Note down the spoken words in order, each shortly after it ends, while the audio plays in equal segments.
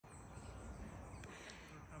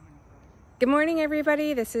Good morning,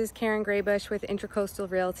 everybody. This is Karen Graybush with Intracoastal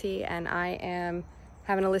Realty, and I am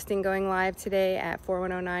having a listing going live today at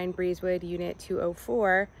 4109 Breezewood, Unit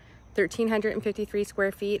 204, 1,353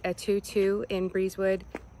 square feet, a 2-2 in Breezewood,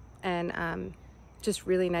 and just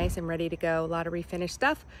really nice and ready to go. A lot of refinished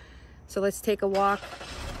stuff. So let's take a walk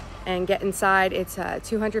and get inside. It's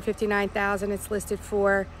 $259,000 it's listed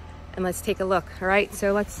for, and let's take a look. All right,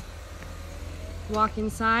 so let's walk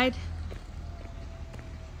inside.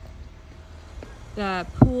 The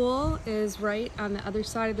pool is right on the other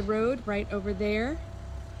side of the road, right over there.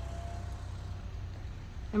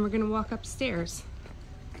 And we're gonna walk upstairs.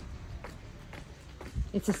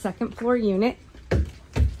 It's a second floor unit.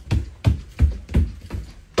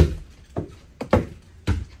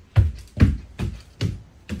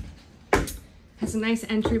 Has a nice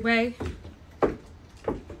entryway.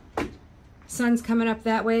 Sun's coming up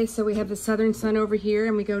that way, so we have the southern sun over here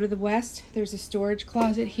and we go to the west. There's a storage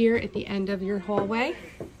closet here at the end of your hallway.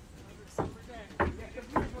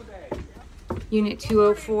 Unit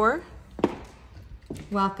 204.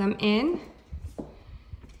 Welcome in.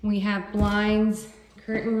 We have blinds,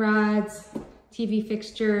 curtain rods, TV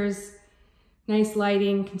fixtures, nice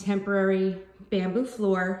lighting, contemporary bamboo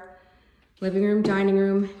floor, living room, dining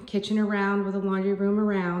room, kitchen around with a laundry room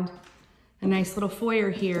around, a nice little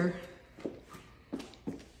foyer here.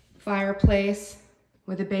 Fireplace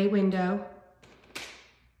with a bay window.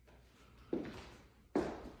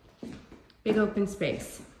 Big open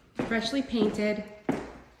space. Freshly painted.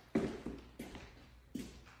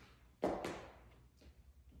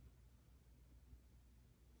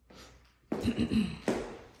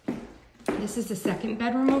 This is the second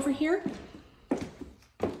bedroom over here.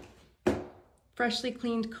 Freshly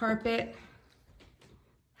cleaned carpet.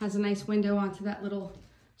 Has a nice window onto that little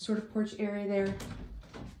sort of porch area there.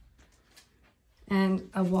 And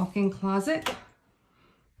a walk-in closet.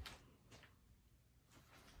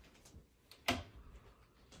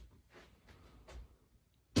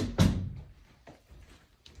 I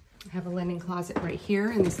have a linen closet right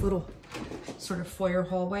here in this little sort of foyer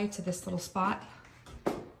hallway to this little spot.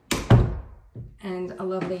 And a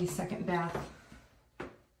lovely second bath,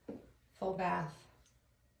 full bath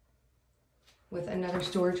with another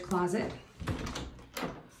storage closet.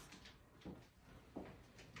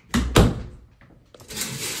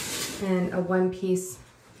 And a one-piece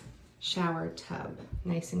shower tub.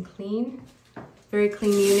 Nice and clean. Very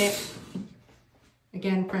clean unit.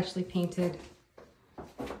 Again, freshly painted.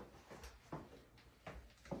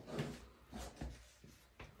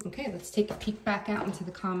 Okay, let's take a peek back out into the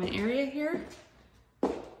common area here.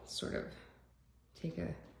 Sort of take a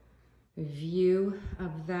view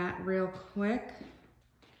of that real quick.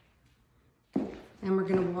 And we're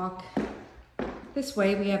gonna walk this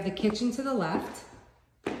way. We have the kitchen to the left.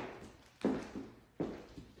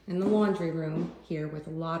 And the laundry room here with a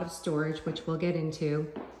lot of storage, which we'll get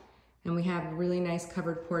into. And we have a really nice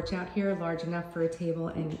covered porch out here, large enough for a table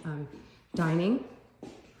and dining.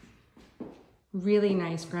 Really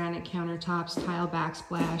nice granite countertops, tile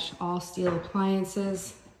backsplash, all steel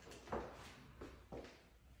appliances.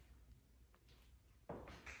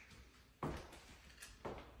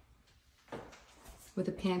 With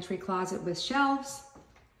a pantry closet with shelves.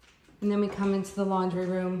 And then we come into the laundry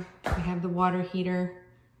room. We have the water heater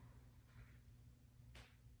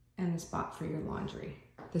and the spot for your laundry.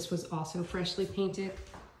 This was also freshly painted.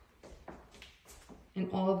 And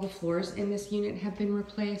all of the floors in this unit have been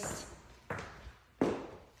replaced.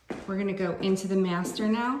 We're gonna go into the master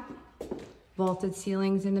now. Vaulted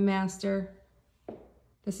ceilings in the master.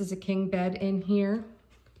 This is a king bed in here.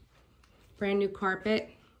 Brand new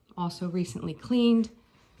carpet, also recently cleaned.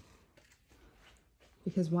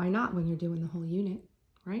 Because why not when you're doing the whole unit,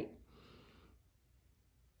 right?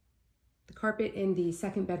 The carpet in the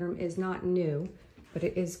second bedroom is not new, but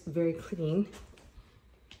it is very clean.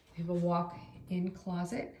 We have a walk-in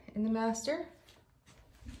closet in the master.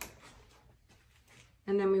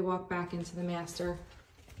 And then we walk back into the master.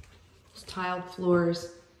 It's tiled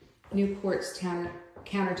floors, new quartz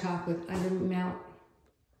countertop with undermount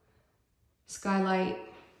skylight,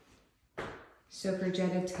 soaker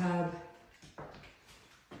jetted tub,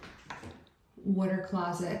 water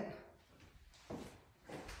closet,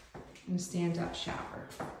 and a stand-up shower.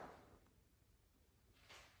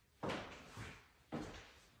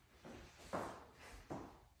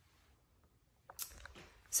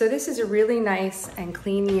 So this is a really nice and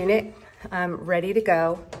clean unit, ready to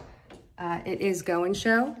go. It is go and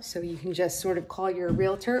show, so you can just sort of call your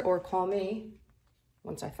realtor or call me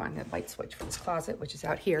once I find that light switch for this closet, which is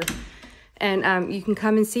out here. And you can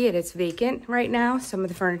come and see it. It's vacant right now. Some of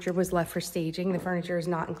the furniture was left for staging. The furniture is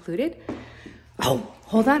not included. Oh,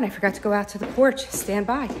 hold on, I forgot to go out to the porch. Stand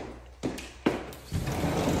by.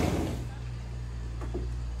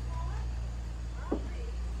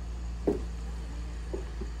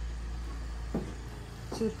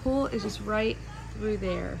 So the pool is just right through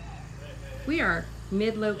there. We are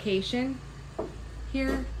mid-location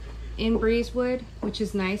here in Breezewood, which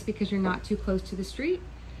is nice because you're not too close to the street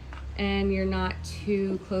and you're not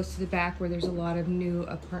too close to the back where there's a lot of new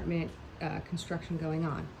apartment construction going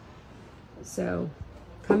on. So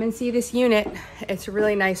come and see this unit. It's a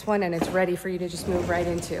really nice one and it's ready for you to just move right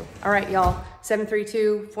into. All right, y'all,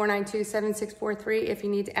 732-492-7643 if you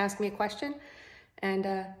need to ask me a question. And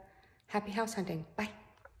happy house hunting. Bye.